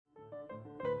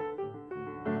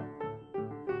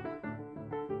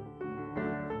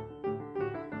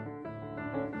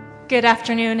Good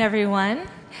afternoon, everyone.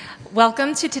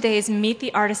 Welcome to today's Meet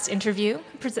the Artist interview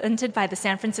presented by the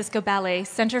San Francisco Ballet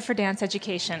Center for Dance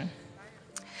Education.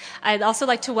 I'd also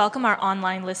like to welcome our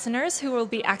online listeners who will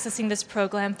be accessing this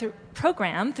program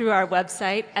through our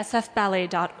website,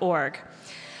 sfballet.org.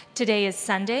 Today is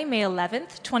Sunday, May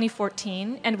 11th,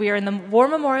 2014, and we are in the War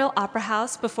Memorial Opera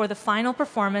House before the final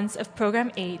performance of Program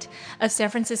 8 of San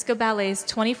Francisco Ballet's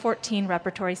 2014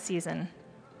 repertory season.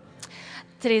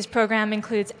 Today's program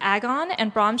includes Agon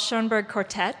and Brahms Schoenberg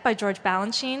Quartet by George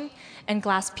Balanchine and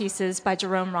Glass Pieces by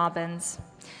Jerome Robbins.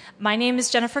 My name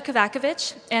is Jennifer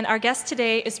Kovakovich, and our guest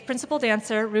today is principal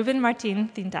dancer Rubén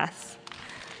Martín Cintas.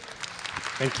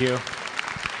 Thank you.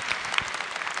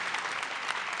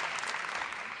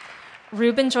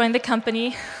 Ruben joined the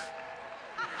company.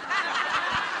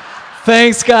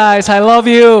 Thanks, guys. I love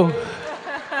you.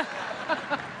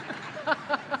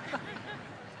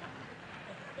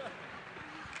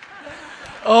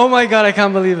 Oh my God, I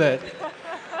can't believe it.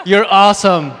 You're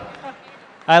awesome.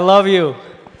 I love you.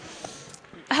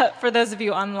 For those of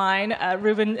you online,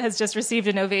 Ruben has just received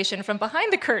an ovation from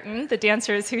behind the curtain, the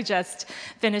dancers who just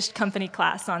finished company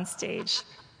class on stage.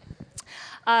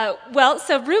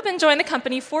 So Ruben joined the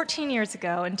company 14 years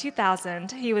ago in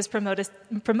 2000. He was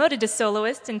promoted to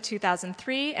soloist in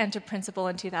 2003 and to principal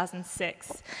in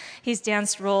 2006. He's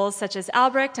danced roles such as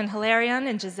Albrecht and Hilarion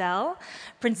in Giselle,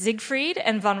 Prince Siegfried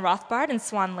and von Rothbard in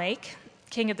Swan Lake,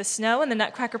 King of the Snow and the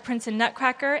Nutcracker Prince in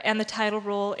Nutcracker, and the title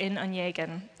role in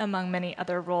Onegin, among many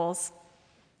other roles.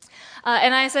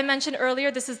 And as I mentioned earlier,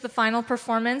 this is the final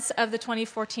performance of the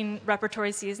 2014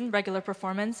 repertory season, regular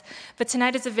performance. But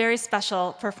tonight is a very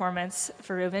special performance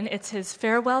for Ruben. It's his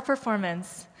farewell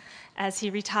performance as he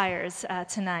retires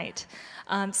tonight.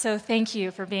 So thank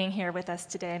you for being here with us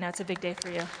today. I know it's a big day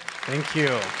for you. Thank you.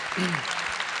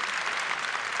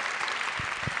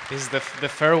 This is the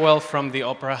farewell from the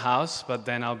Opera House, but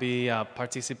then I'll be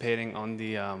participating on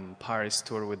the Paris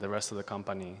tour with the rest of the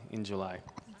company in July.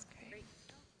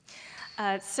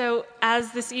 So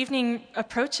as this evening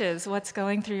approaches, what's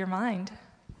going through your mind?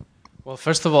 Well,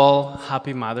 first of all,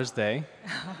 happy Mother's Day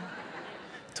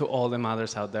to all the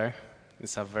mothers out there.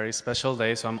 It's a very special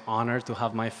day, so I'm honored to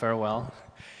have my farewell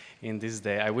in this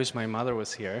day. I wish my mother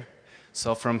was here.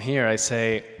 So from here, I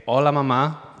say, hola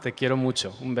mamá, te quiero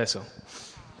mucho, un beso.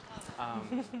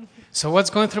 So what's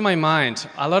going through my mind?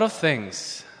 A lot of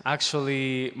things.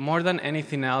 Actually, more than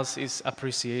anything else is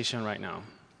appreciation right now.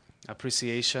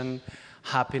 Appreciation,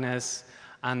 happiness,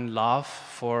 and love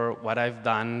for what I've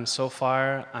done so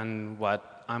far and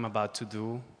what I'm about to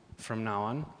do from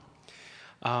now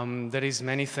on. There is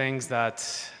many things that,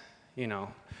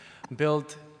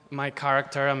 build my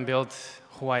character and build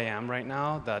who I am right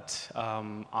now that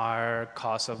are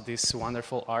cause of this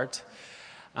wonderful art.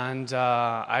 And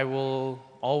I will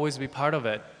always be part of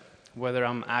it, whether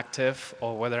I'm active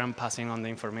or whether I'm passing on the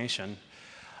information.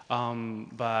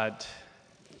 But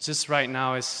just right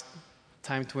now is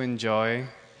time to enjoy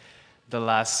the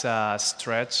last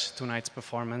stretch. Tonight's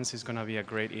performance is going to be a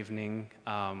great evening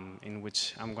in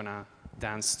which I'm going to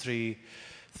dance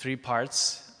three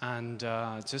parts and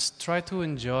just try to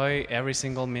enjoy every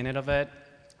single minute of it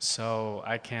so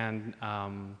I can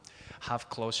have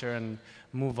closure and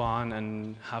move on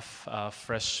and have a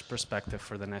fresh perspective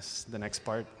for the next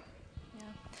part.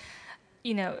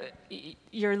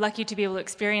 You're lucky to be able to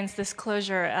experience this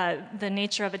closure. The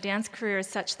nature of a dance career is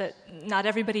such that not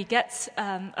everybody gets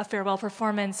a farewell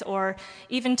performance or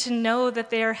even to know that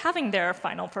they are having their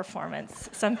final performance.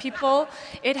 Some people,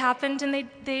 it happened and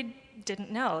they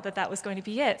didn't know that was going to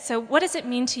be it. So what does it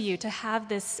mean to you to have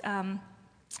this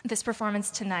performance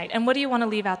tonight? And what do you want to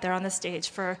leave out there on the stage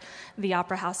for the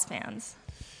Opera House fans?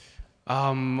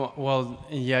 Well,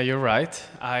 yeah, you're right.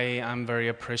 I am very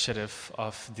appreciative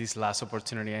of this last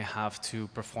opportunity I have to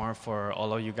perform for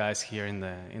all of you guys here in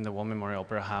the War Memorial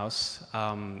Opera House.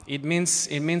 It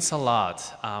means a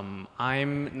lot.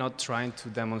 I'm not trying to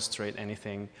demonstrate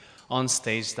anything on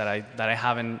stage that I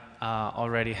haven't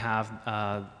already have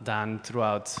done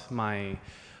throughout my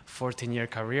 14-year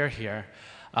career here.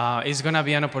 It's going to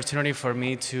be an opportunity for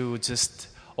me to just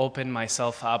open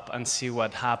myself up and see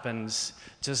what happens,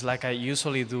 just like I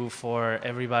usually do for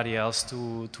everybody else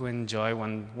to enjoy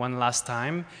one last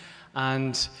time.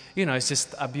 And, it's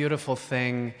just a beautiful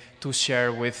thing to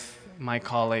share with my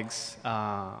colleagues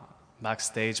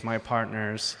backstage, my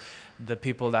partners, the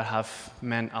people that have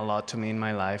meant a lot to me in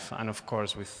my life, and of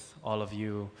course with all of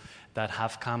you that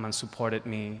have come and supported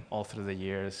me all through the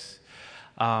years.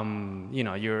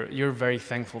 You're very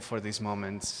thankful for these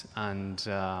moments, and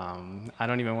I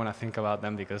don't even want to think about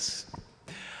them because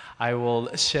I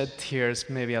will shed tears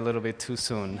maybe a little bit too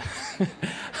soon.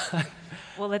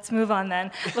 Well, let's move on then.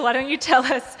 Well, why don't you tell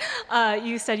us,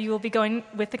 you said you will be going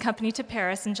with the company to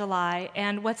Paris in July,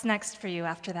 and what's next for you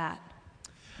after that?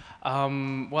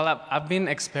 Well, I've been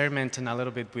experimenting a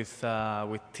little bit with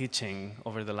teaching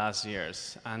over the last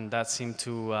years, and that seemed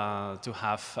to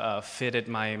have fitted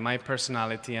my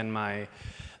personality and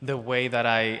the way that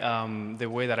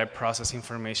I process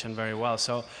information very well.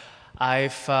 So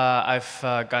I've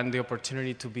gotten the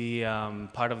opportunity to be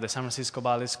part of the San Francisco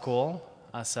Ballet School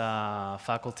as a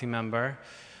faculty member.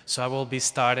 So I will be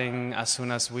starting as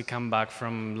soon as we come back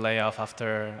from layoff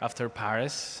after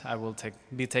Paris. I will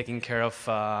be taking care of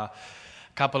a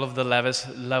couple of the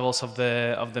levels of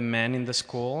the men in the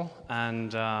school,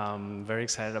 and very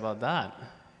excited about that.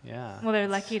 Yeah. Well, they're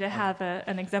lucky to have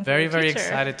an exemplary very teacher.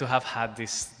 excited to have had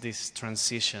this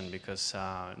transition, because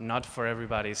not for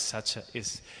everybody it's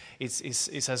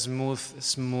a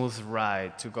smooth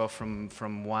ride to go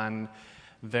from one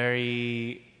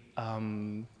very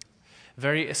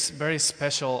very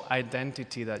special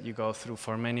identity that you go through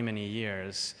for many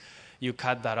years. You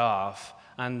cut that off,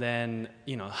 and then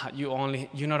you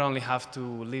not only have to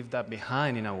leave that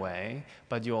behind in a way,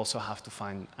 but you also have to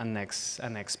find a next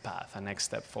path, a next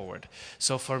step forward.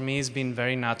 So for me, it's been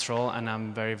very natural, and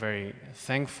I'm very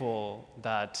thankful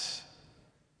that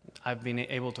I've been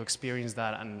able to experience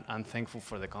that, and I'm thankful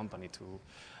for the company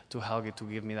to help it, to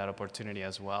give me that opportunity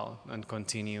as well, and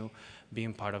continue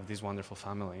being part of this wonderful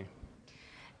family.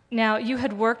 Now, you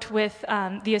had worked with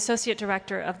the associate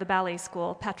director of the ballet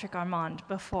school, Patrick Armand,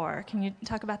 before. Can you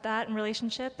talk about that in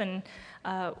relationship and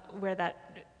how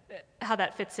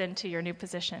that fits into your new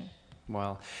position?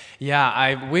 Well,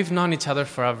 yeah, we've known each other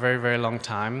for a very long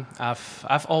time.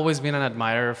 I've always been an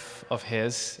admirer of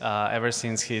his ever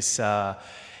since his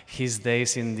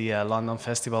days in the London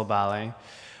Festival Ballet,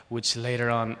 which later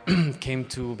on came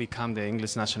to become the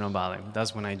English National Ballet.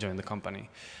 That's when I joined the company.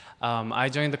 I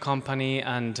joined the company,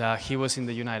 and he was in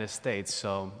the United States,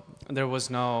 so there was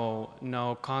no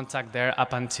contact there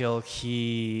up until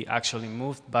he actually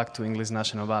moved back to English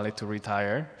National Ballet to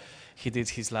retire. He did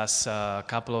his last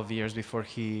couple of years before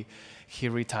he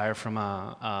retired from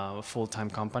a full-time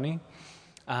company,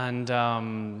 and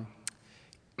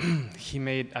he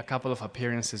made a couple of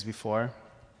appearances before,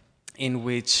 in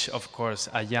which, of course,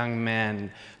 a young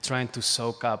man trying to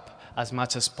soak up as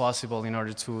much as possible in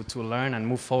order to learn and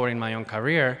move forward in my own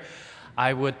career,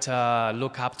 I would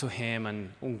look up to him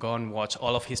and go and watch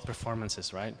all of his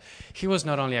performances, right? He was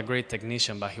not only a great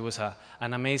technician, but he was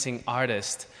an amazing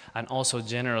artist, and also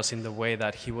generous in the way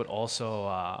that he would also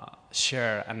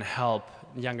share and help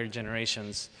younger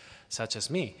generations such as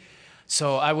me.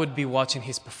 So I would be watching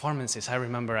his performances. I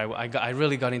remember I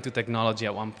really got into technology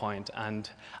at one point, and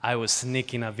I was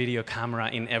sneaking a video camera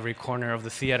in every corner of the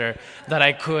theater that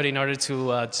I could in order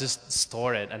to just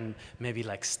store it and maybe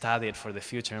like study it for the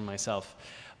future myself.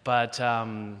 But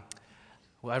I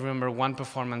remember one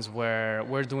performance where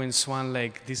we're doing Swan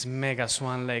Lake. This mega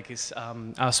Swan Lake is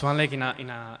a Swan Lake in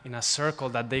a circle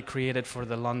that they created for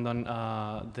the London,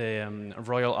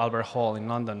 Royal Albert Hall in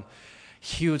London.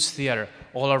 Huge theater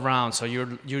all around, so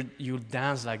you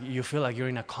dance like you feel like you're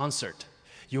in a concert.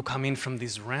 You come in from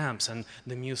these ramps and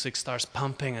the music starts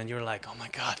pumping, and you're like, oh my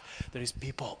God, there is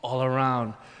people all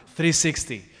around,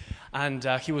 360. And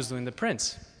he was doing the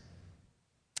Prince.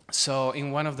 So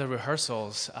in one of the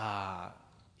rehearsals,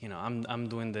 I'm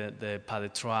doing the pas de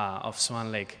trois of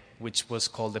Swan Lake, which was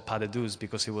called the pas de deux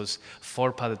because it was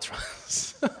 4 pas de trois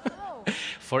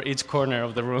for each corner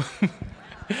of the room.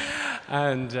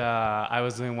 And I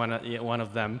was doing one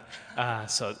of them,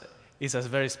 so it's a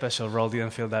very special role.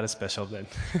 Didn't feel that special then,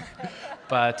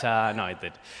 but no, it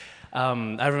did.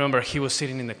 I remember he was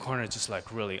sitting in the corner, just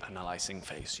like really analyzing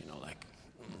face, like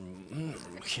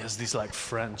he has this like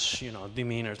French,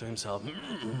 demeanor to himself.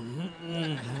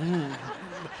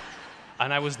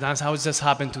 And I was just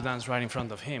happened to dance right in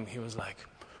front of him. He was like,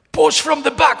 "Push from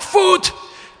the back foot."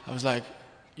 I was like,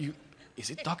 Is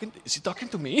he talking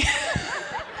to me?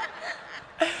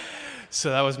 So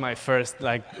that was my first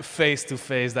like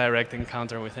face-to-face direct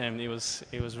encounter with him. It was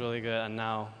really good, and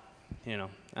now,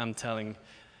 I'm telling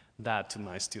that to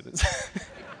my students.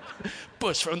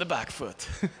 Push from the back foot.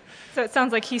 So it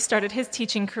sounds like he started his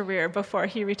teaching career before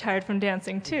he retired from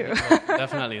dancing too.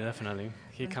 Definitely.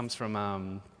 He comes from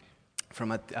a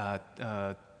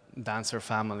dancer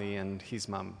family, and his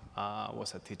mom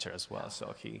was a teacher as well,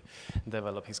 so he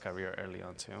developed his career early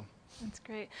on too. That's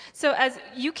great. So as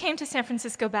you came to San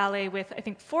Francisco Ballet with, I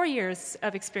think, 4 years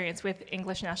of experience with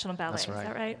English National Ballet. That's right. Is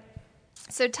that right?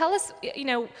 So tell us,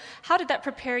 how did that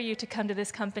prepare you to come to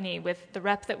this company with the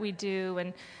rep that we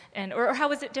do, or how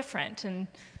was it different? And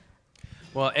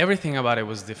well, everything about it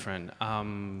was different.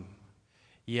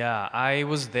 Yeah, I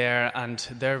was there, and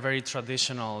they're very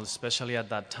traditional, especially at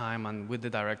that time. And with the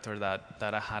director that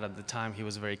I had at the time, he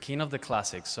was very keen of the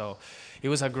classics. So it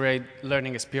was a great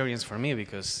learning experience for me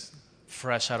because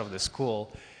fresh out of the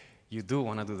school, you do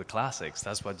want to do the classics.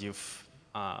 That's what you've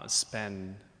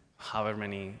spent however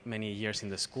many years in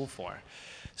the school for.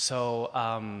 So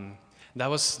that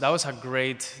was a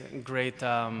great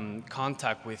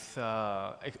contact with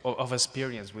of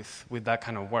experience with that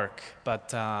kind of work.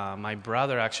 But my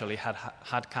brother actually had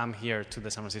come here to the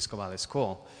San Francisco Ballet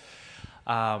School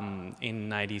in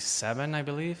 '97, I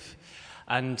believe.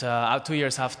 And 2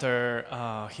 years after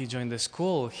he joined the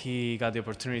school, he got the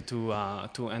opportunity to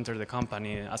enter the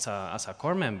company as a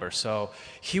core member. So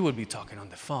he would be talking on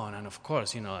the phone, and of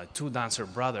course, two dancer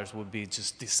brothers would be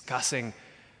just discussing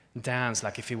dance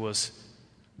like if it was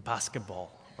basketball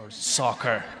or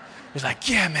soccer. It's like,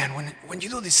 yeah, man, when you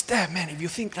do this step, man, if you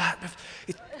think that,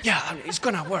 it's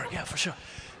gonna work, yeah, for sure.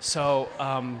 So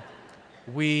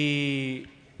we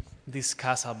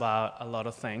discussed about a lot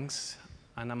of things,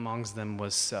 and amongst them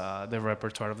was the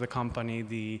repertoire of the company,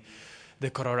 the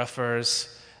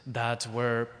choreographers that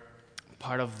were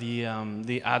part of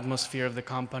the atmosphere of the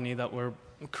company that were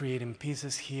creating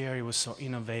pieces here. It was so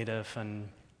innovative, and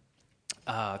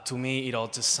to me, it all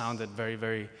just sounded very,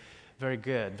 very, very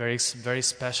good, very, very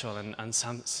special, and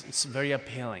sounds very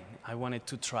appealing. I wanted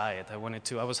to try it. I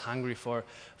was hungry for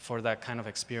that kind of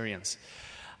experience.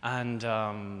 And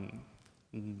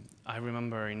I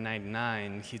remember in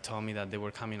 '99, he told me that they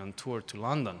were coming on tour to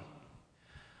London,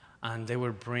 and they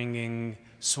were bringing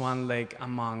Swan Lake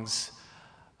amongst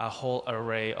a whole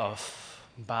array of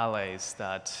ballets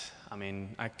that, I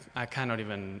mean, I cannot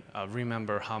even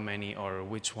remember how many or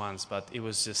which ones, but it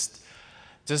was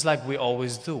just like we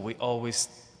always do. We always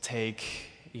take,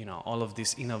 all of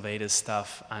this innovative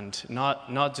stuff, and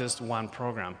not just one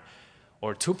program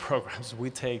or two programs. We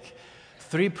take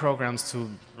 3 programs to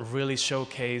really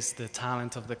showcase the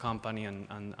talent of the company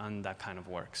and that kind of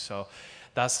work. So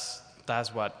that's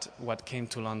what came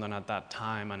to London at that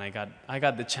time, and I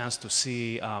got the chance to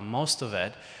see most of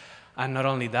it. And not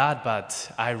only that,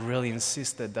 but I really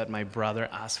insisted that my brother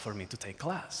ask for me to take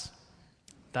class.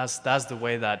 That's the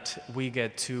way that we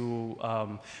get to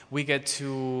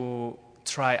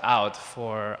try out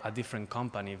for a different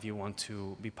company if you want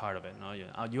to be part of it. No?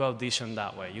 You audition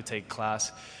that way. You take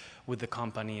class with the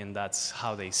company, and that's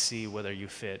how they see whether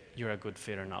you're a good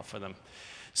fit or not for them.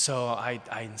 So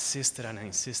I insisted and I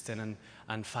insisted,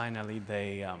 and finally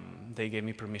they gave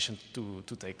me permission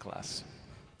to take class.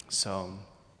 So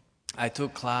I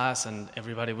took class, and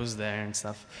everybody was there and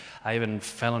stuff. I even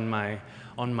fell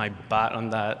on my butt on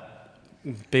that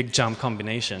big jump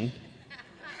combination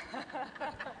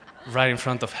right in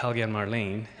front of Helge and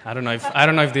Marlene. I don't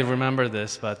know if they remember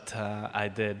this, but I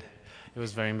did. It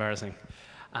was very embarrassing.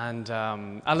 And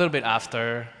a little bit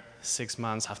after, 6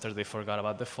 months after they forgot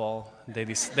about the fall, they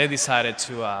decided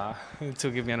to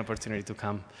give me an opportunity to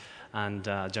come and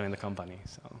join the company.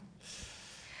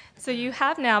 So you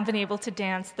have now been able to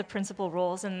dance the principal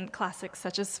roles in classics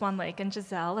such as Swan Lake and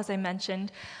Giselle, as I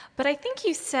mentioned. But I think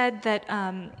you said that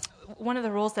one of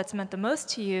the roles that's meant the most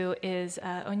to you is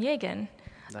Onegin.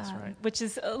 That's right. Which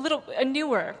is a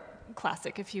newer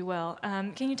classic, if you will.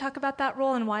 Can you talk about that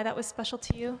role and why that was special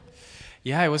to you?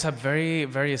 Yeah, it was a very,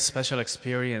 very special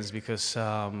experience because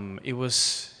it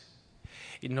was,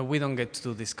 we don't get to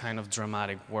do this kind of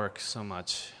dramatic work so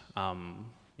much,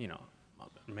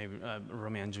 maybe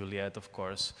Romeo and Juliet, of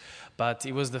course. But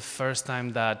it was the first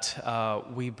time that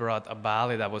we brought a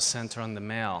ballet that was centered on the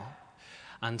male.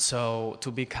 And so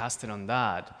to be casted on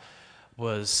that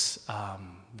was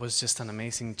just an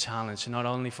amazing challenge, not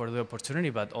only for the opportunity,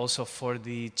 but also for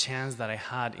the chance that I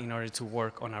had in order to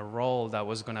work on a role that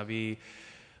was going to be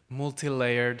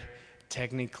multi-layered,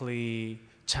 technically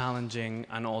challenging,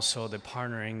 and also the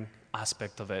partnering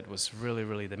aspect of it was really,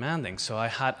 really demanding. So I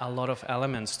had a lot of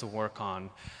elements to work on,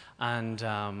 and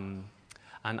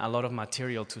a lot of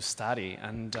material to study.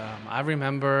 And I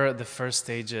remember the first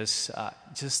stages,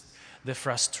 just the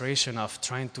frustration of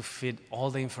trying to fit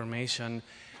all the information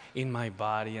in my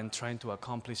body and trying to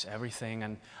accomplish everything.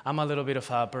 And I'm a little bit of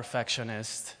a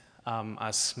perfectionist,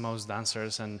 as most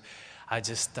dancers, and I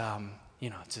just,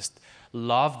 just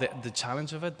loved the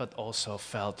challenge of it, but also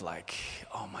felt like,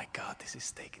 oh my God, this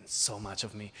is taking so much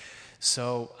of me.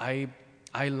 So I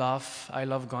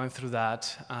love going through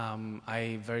that.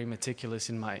 I very meticulous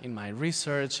in my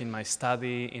research, in my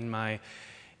study,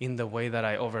 in the way that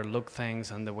I overlook things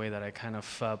and the way that I kind of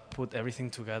put everything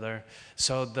together.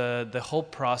 So the whole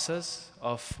process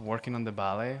of working on the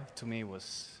ballet to me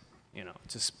was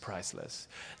just priceless.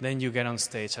 Then you get on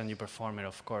stage and you perform it,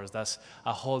 of course. That's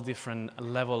a whole different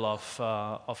level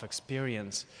of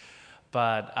experience.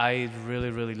 But I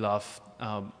really, really love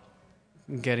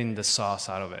getting the sauce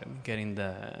out of it, getting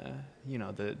that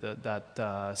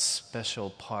special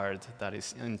part that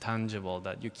is intangible,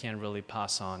 that you can't really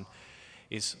pass on,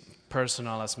 is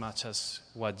personal as much as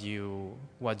what you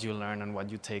learn and what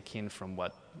you take in from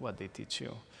what they teach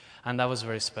you. And that was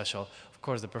very special. Of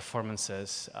course, the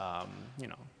performances,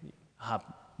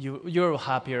 you're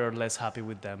happier or less happy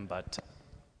with them, but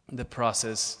the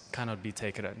process cannot be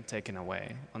taken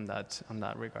away on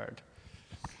that regard.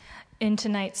 In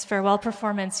tonight's farewell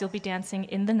performance, you'll be dancing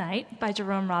 "In the Night" by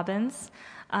Jerome Robbins.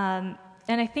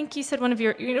 And I think you said one of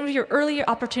your earlier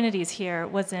opportunities here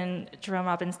was in Jerome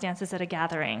Robbins' Dances at a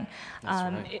Gathering. That's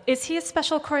right. Is he a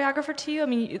special choreographer to you? I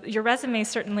mean, your resume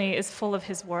certainly is full of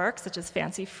his work, such as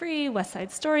Fancy Free, West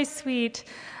Side Story Suite.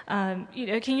 Can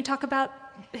you talk about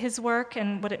his work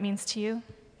and what it means to you?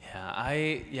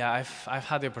 I've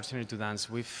had the opportunity to dance.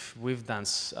 We've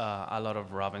danced a lot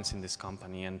of Robbins in this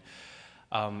company, and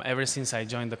ever since I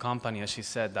joined the company, as she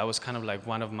said, that was kind of like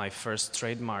one of my first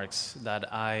trademarks that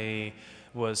I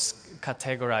was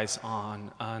categorized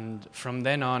on. And from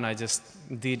then on, I just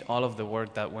did all of the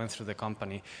work that went through the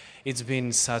company. It's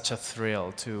been such a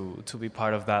thrill to be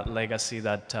part of that legacy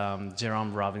that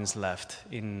Jerome Robbins left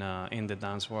in the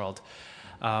dance world.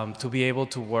 To be able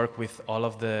to work with all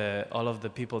of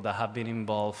the people that have been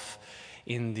involved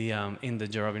in the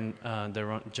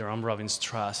Jerome Robbins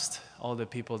Trust, all the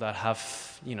people that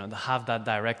have that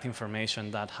direct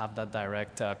information, that have that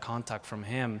direct contact from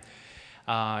him,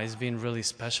 it's been really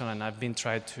special, and I've been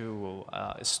trying to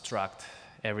extract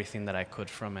everything that I could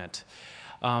from it.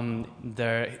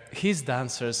 His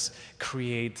dancers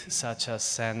create such a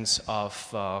sense of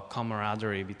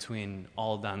camaraderie between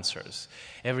all dancers.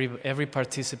 Every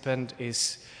participant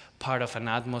is part of an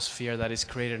atmosphere that is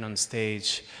created on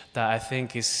stage that I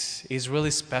think is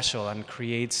really special and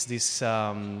creates this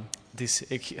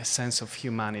sense of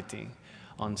humanity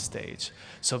on stage.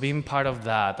 So being part of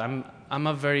that, I'm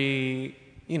a very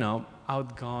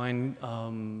outgoing,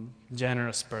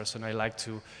 generous person. I like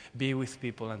to be with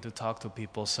people and to talk to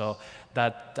people. So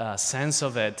that sense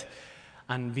of it,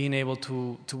 and being able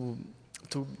to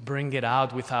bring it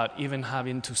out without even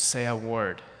having to say a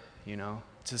word,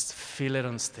 just feel it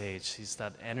on stage. It's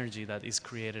that energy that is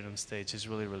created on stage is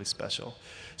really, really special.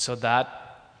 So that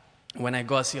when I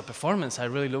go see a performance, I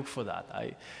really look for that.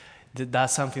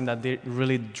 That's something that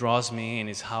really draws me in,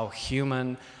 is how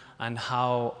human and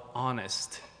how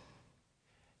honest,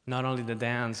 not only the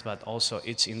dance, but also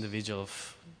each individual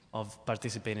of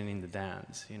participating in the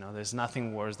dance. There's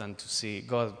nothing worse than to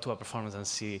go to a performance and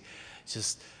see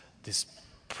just this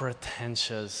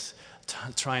pretentious,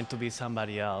 trying to be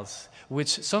somebody else,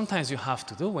 which sometimes you have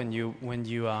to do when you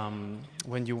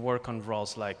work on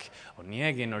roles like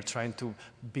Onegin or trying to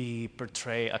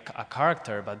portray a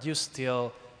character, but you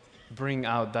still bring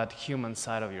out that human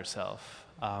side of yourself.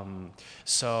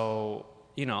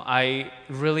 I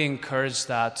really encourage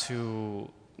that to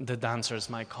the dancers,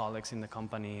 my colleagues in the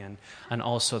company, and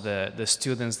also the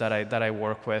students that I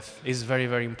work with. Is very,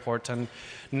 very important,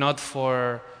 not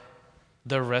for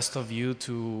the rest of you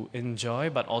to enjoy,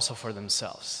 but also for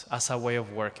themselves as a way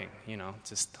of working,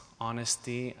 just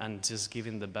honesty and just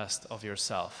giving the best of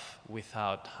yourself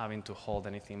without having to hold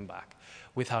anything back,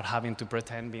 without having to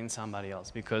pretend being somebody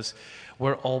else, because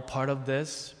we're all part of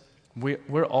this.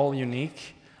 We're all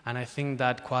unique, and I think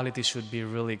that quality should be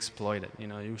really exploited.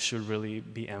 You should really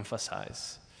be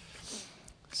emphasized.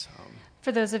 So.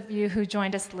 For those of you who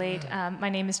joined us late, my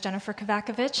name is Jennifer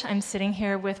Kovakovic. I'm sitting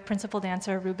here with principal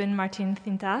dancer Rubén Martín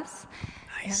Cintas.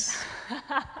 Nice.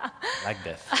 Like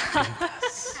this.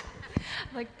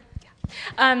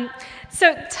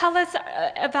 So tell us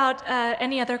about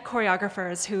any other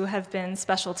choreographers who have been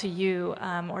special to you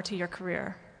or to your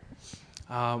career.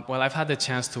 Well, I've had the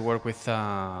chance to work with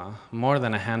more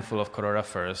than a handful of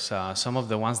choreographers. Some of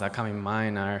the ones that come in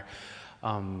mind are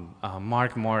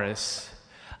Mark Morris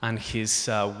and his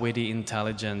witty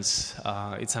intelligence.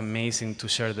 It's amazing to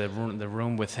share the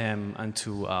room with him and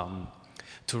to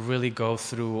really go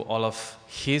through all of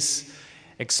his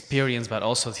experience, but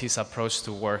also his approach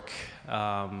to work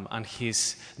and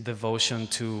his devotion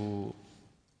to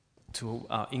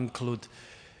include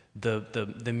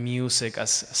the music as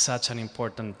such an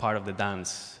important part of the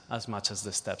dance, as much as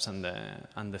the steps and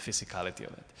the physicality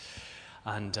of it.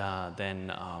 And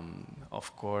then,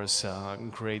 of course,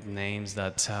 great names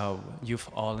that you've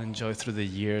all enjoyed through the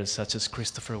years, such as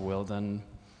Christopher Wilden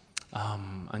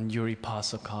and Yuri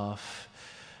Pasokov,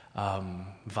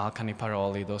 Valkani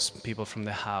Paroli, those people from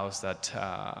the house that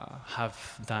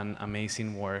have done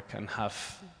amazing work and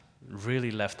have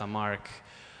really left a mark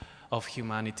of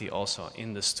humanity also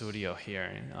in the studio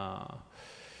here.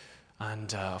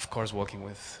 And of course, working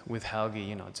with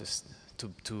Helgi, just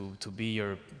to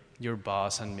be your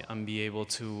boss and be able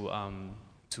to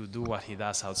do what he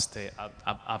does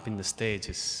up in the stage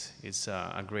is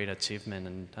a great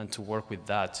achievement, and to work with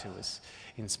that too is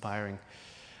inspiring.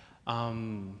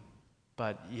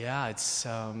 But yeah, it's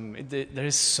there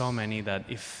is so many that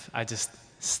if I just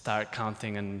start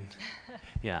counting and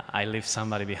yeah, I leave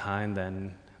somebody behind,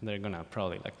 then they're gonna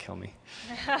probably kill me.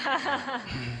 All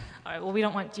right. Well, we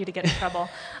don't want you to get in trouble.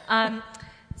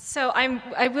 So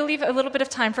I will leave a little bit of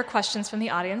time for questions from the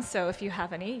audience. So if you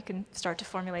have any, you can start to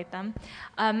formulate them.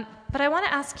 But I want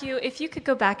to ask you if you could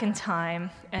go back in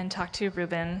time and talk to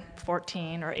Ruben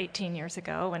 14 or 18 years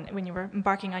ago when you were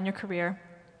embarking on your career.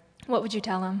 What would you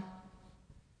tell him?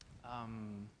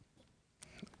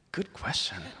 Good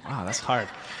question. Wow, that's hard.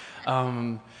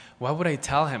 What would I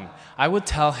tell him? I would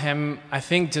tell him, I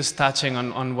think just touching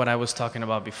on what I was talking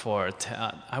about before,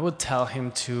 I would tell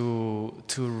him to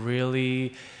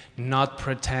really not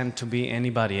pretend to be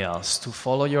anybody else, to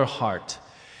follow your heart,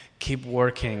 keep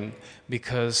working,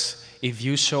 because if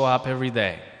you show up every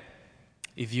day,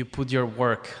 if you put your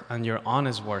work and your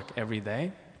honest work every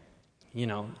day,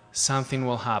 something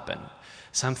will happen.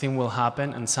 Something will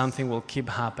happen and something will keep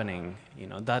happening.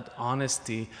 That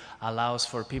honesty allows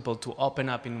for people to open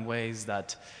up in ways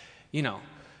that,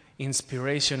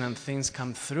 inspiration and things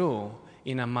come through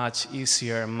in a much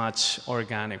easier, much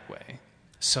organic way.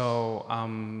 So,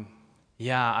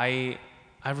 I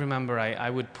remember I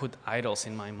would put idols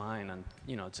in my mind and,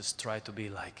 just try to be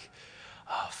like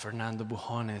Fernando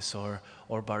Bujones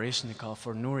or Baryshnikov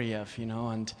or Nureyev,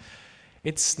 and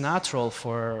it's natural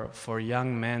for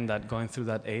young men that going through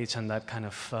that age and that kind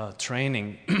of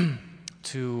training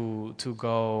to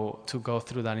go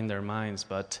through that in their minds.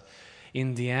 But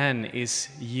in the end, is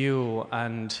you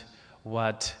and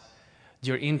what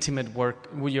your intimate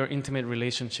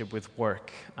relationship with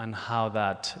work and how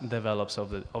that develops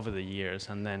over the years,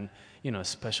 and then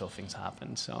special things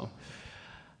happen. So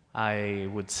I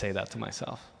would say that to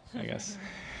myself, I guess.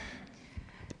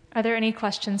 Are there any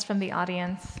questions from the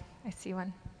audience? I see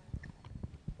one.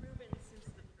 Ruben, since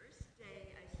the first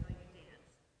day I saw you dance,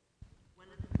 one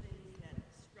of the things that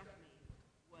struck me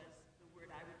was the word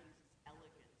I would use is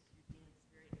elegance. You dance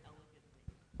very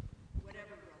elegantly,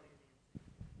 whatever role you're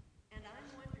dancing. And I'm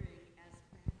wondering, as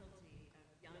faculty of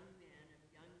young men and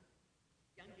young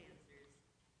dancers,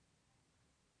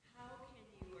 how can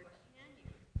you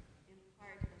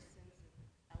impart a sense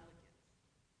of elegance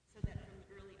so that from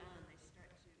early on they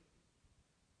start to be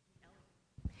elegant?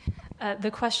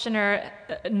 The questioner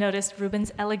noticed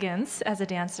Ruben's elegance as a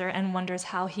dancer and wonders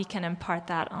how he can impart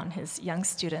that on his young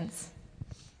students.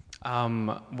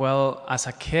 Well, as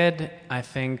a kid, I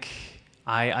think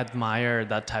I admire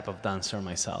that type of dancer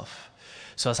myself.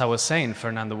 So as I was saying,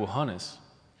 Fernando Bujones,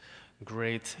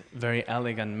 great, very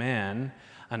elegant man,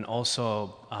 and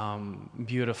also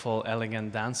beautiful,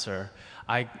 elegant dancer.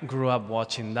 I grew up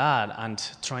watching that and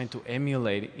trying to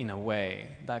emulate, in a way,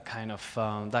 that kind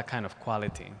of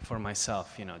quality for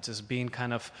myself. Just being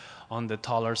kind of on the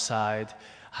taller side,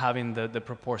 having the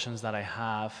proportions that I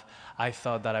have. I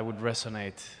thought that I would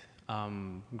resonate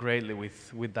greatly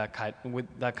with that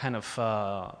kind of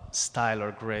style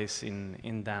or grace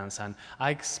in dance, and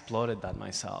I explored that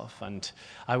myself. And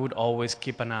I would always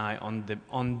keep an eye on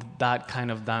that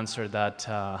kind of dancer that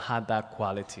had that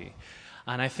quality.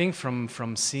 And I think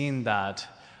from seeing that,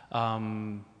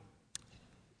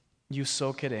 you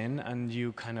soak it in, and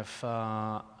you kind of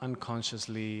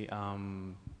unconsciously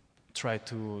try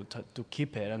to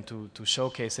keep it and to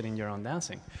showcase it in your own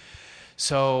dancing.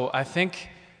 So I think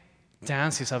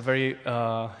dance is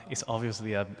is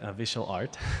obviously a visual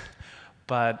art,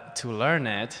 but to learn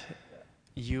it,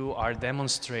 you are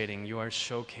demonstrating, you're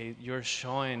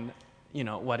showing,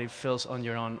 what it feels on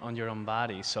your own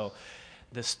body. So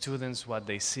the students, what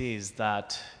they see is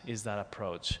that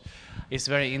approach. It's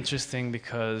very interesting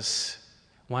because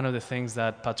one of the things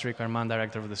that Patrick Armand,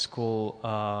 director of the school,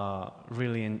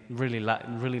 really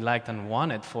liked and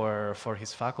wanted for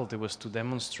his faculty was to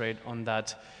demonstrate on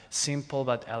that simple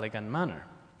but elegant manner.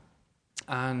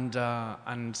 And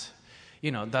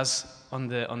that's on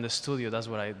the studio. That's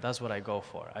what I go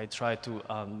for. I try to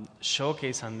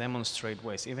showcase and demonstrate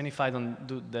ways, even if I don't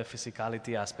do the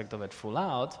physicality aspect of it full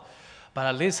out, but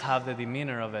at least have the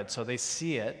demeanor of it, so they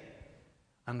see it.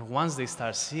 And once they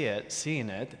start seeing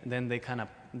it, then they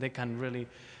can really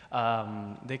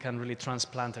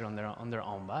transplant it on their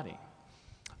own body.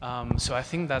 So I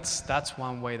think that's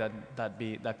one way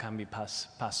that can be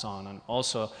passed on, and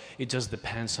also it just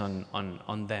depends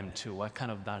on them too. What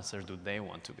kind of dancer do they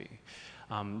want to be?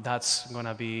 That's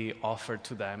gonna be offered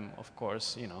to them, of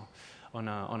course,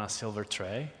 on a silver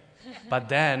tray. But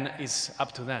then it's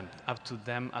up to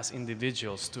them as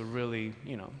individuals to really,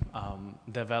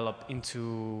 develop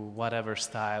into whatever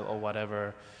style or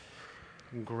whatever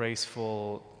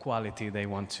graceful quality they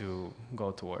want to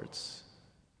go towards.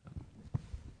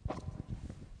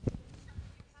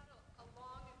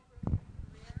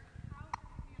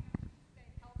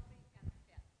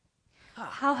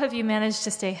 How have you managed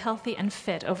to stay healthy and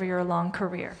fit over your long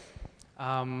career?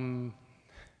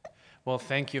 Well,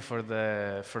 thank you for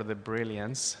the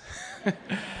brilliance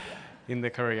in the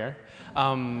career.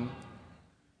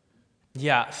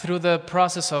 Through the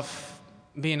process of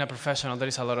being a professional, there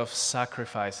is a lot of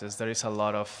sacrifices. There is a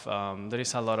lot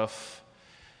of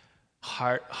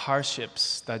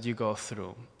hardships that you go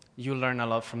through. You learn a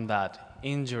lot from that.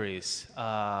 Injuries,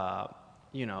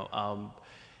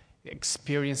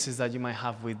 experiences that you might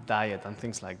have with diet and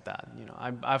things like that.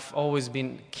 I've always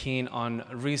been keen on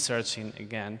researching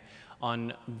again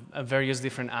on various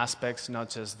different aspects, not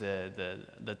just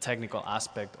the technical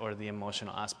aspect or the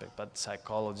emotional aspect, but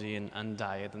psychology and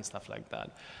diet and stuff like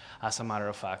that. As a matter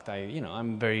of fact,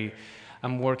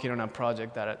 I'm working on a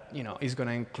project that is going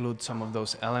to include some of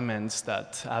those elements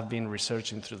that I've been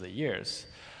researching through the years.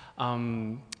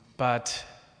 But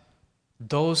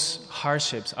those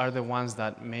hardships are the ones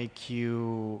that make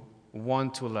you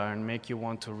want to learn, make you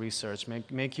want to research,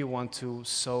 make you want to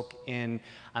soak in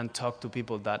and talk to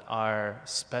people that are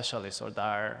specialists or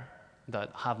that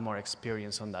have more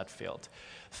experience on that field.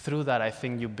 Through that, I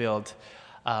think you build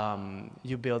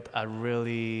a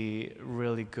really,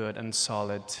 really good and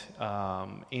solid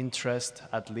interest,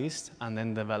 at least, and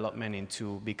then development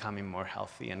into becoming more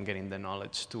healthy and getting the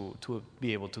knowledge to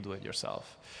be able to do it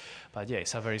yourself. But yeah,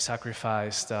 it's a very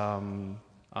sacrificed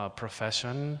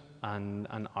profession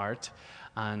and art,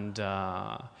 and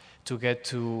to get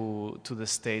to the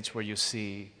stage where you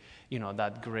see,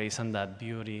 that grace and that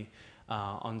beauty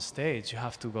on stage, you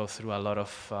have to go through a lot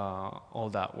of all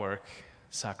that work,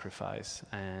 sacrifice,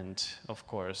 and of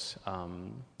course,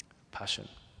 passion.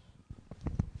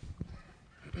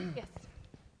 Yes.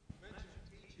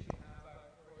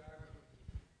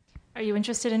 Are you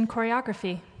interested in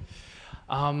choreography?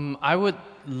 I would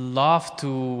love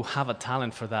to have a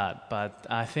talent for that, but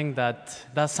I think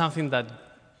that's something that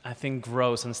I think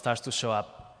grows and starts to show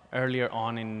up earlier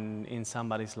on in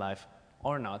somebody's life,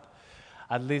 or not.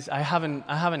 At least I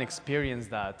haven't experienced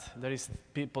that. There is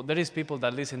people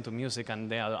that listen to music and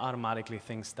they automatically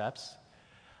think steps.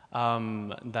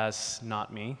 That's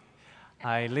not me.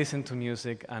 I listen to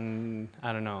music and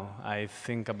I don't know. I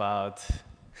think about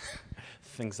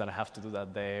things that I have to do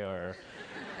that day, or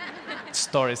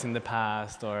stories in the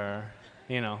past, or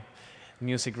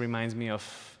music reminds me of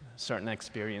certain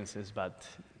experiences, but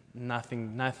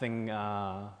nothing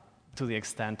to the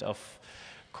extent of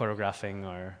choreographing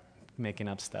or making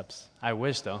up steps. I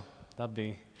wish, though. That'd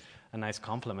be a nice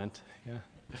compliment. Yeah.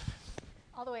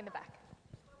 All the way in the back.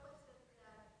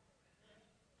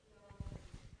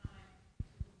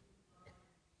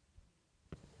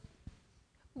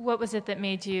 What was it that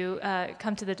made you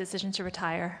come to the decision to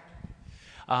retire?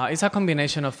 It's a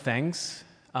combination of things.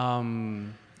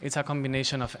 It's a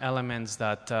combination of elements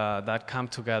that come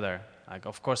together. Like,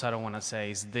 of course, I don't want to say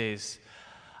it's this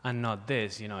and not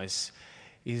this.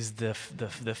 Is the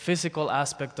physical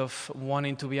aspect of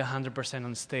wanting to be 100%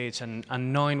 on stage and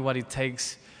knowing what it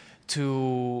takes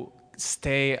to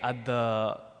stay at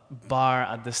the bar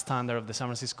at the standard of the San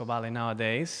Francisco Ballet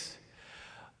nowadays,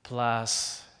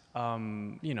 plus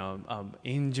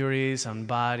injuries and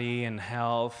body and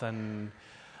health, and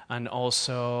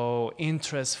also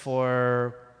interest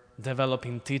for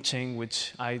developing teaching,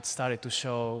 which I started to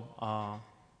show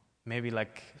maybe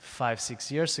like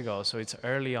 5-6 years ago. So it's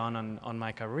early on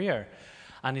my career,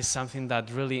 and it's something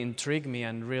that really intrigued me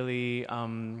and really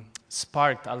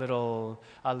sparked a little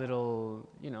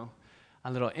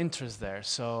interest there.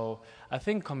 So I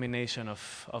think combination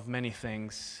of many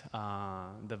things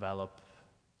develop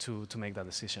to make that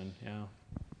decision. Yeah.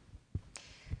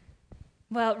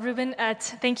 Well, Ruben,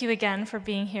 thank you again for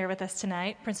being here with us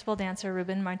tonight. Principal dancer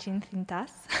Rubén Martín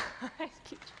Cintas.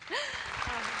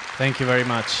 Thank you very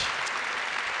much.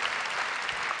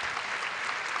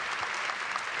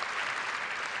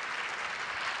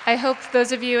 I hope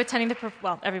those of you attending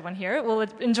everyone here will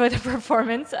enjoy the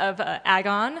performance of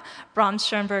Agon, Brahms'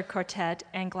 Schoenberg Quartet,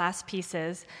 and Glass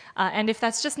Pieces. And if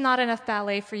that's just not enough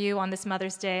ballet for you on this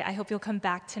Mother's Day, I hope you'll come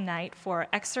back tonight for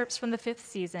excerpts from the 5th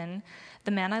season,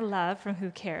 The Man I Love from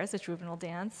Who Cares, which Ruben will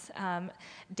dance.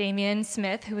 Damien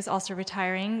Smith, who is also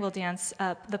retiring, will dance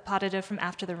the pas de deux from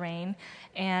After the Rain,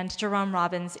 and Jerome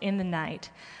Robbins, In the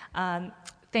Night.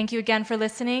 Thank you again for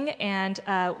listening, and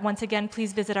once again,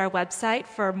 please visit our website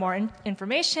for more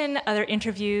information, other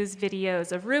interviews,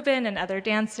 videos of Ruben and other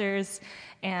dancers,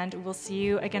 and we'll see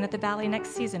you again at the ballet next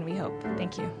season, we hope.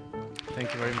 Thank you.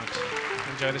 Thank you very much.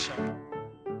 Enjoy the show.